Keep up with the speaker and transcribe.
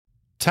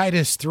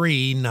Titus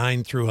 3,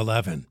 9 through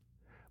 11.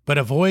 But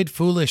avoid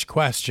foolish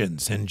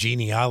questions and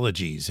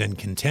genealogies and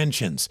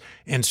contentions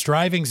and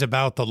strivings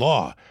about the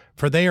law,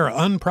 for they are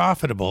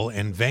unprofitable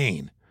and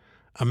vain.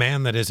 A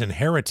man that is an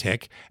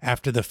heretic,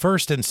 after the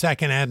first and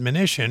second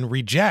admonition,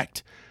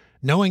 reject,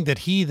 knowing that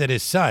he that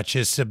is such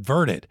is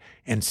subverted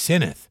and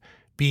sinneth,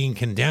 being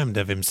condemned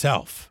of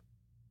himself.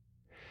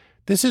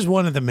 This is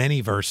one of the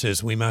many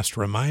verses we must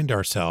remind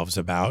ourselves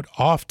about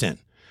often.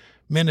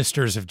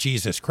 Ministers of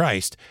Jesus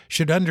Christ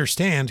should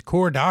understand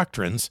core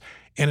doctrines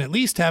and at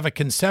least have a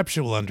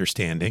conceptual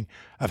understanding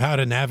of how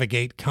to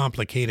navigate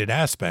complicated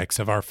aspects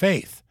of our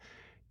faith.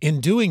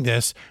 In doing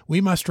this, we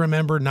must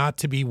remember not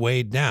to be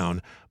weighed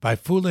down by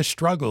foolish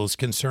struggles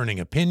concerning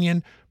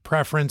opinion,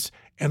 preference,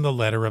 and the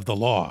letter of the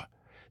law.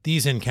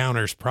 These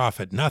encounters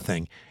profit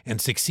nothing and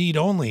succeed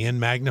only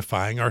in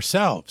magnifying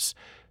ourselves.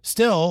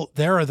 Still,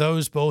 there are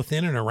those both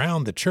in and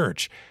around the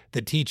church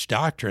that teach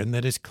doctrine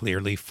that is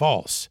clearly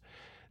false.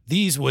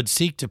 These would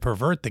seek to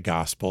pervert the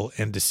gospel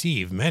and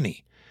deceive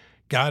many.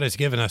 God has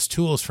given us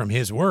tools from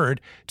His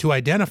Word to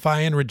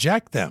identify and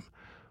reject them.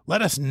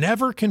 Let us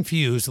never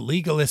confuse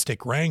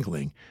legalistic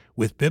wrangling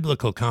with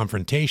biblical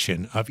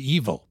confrontation of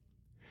evil.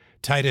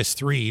 Titus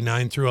 3,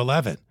 9 through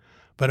 11.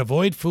 But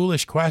avoid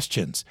foolish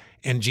questions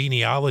and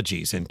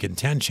genealogies and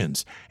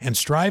contentions and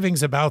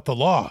strivings about the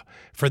law,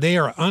 for they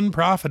are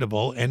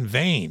unprofitable and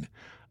vain.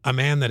 A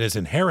man that is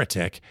an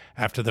heretic,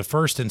 after the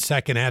first and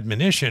second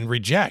admonition,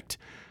 reject,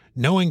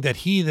 knowing that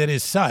he that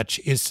is such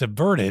is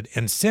subverted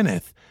and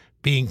sinneth,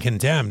 being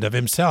condemned of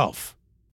himself.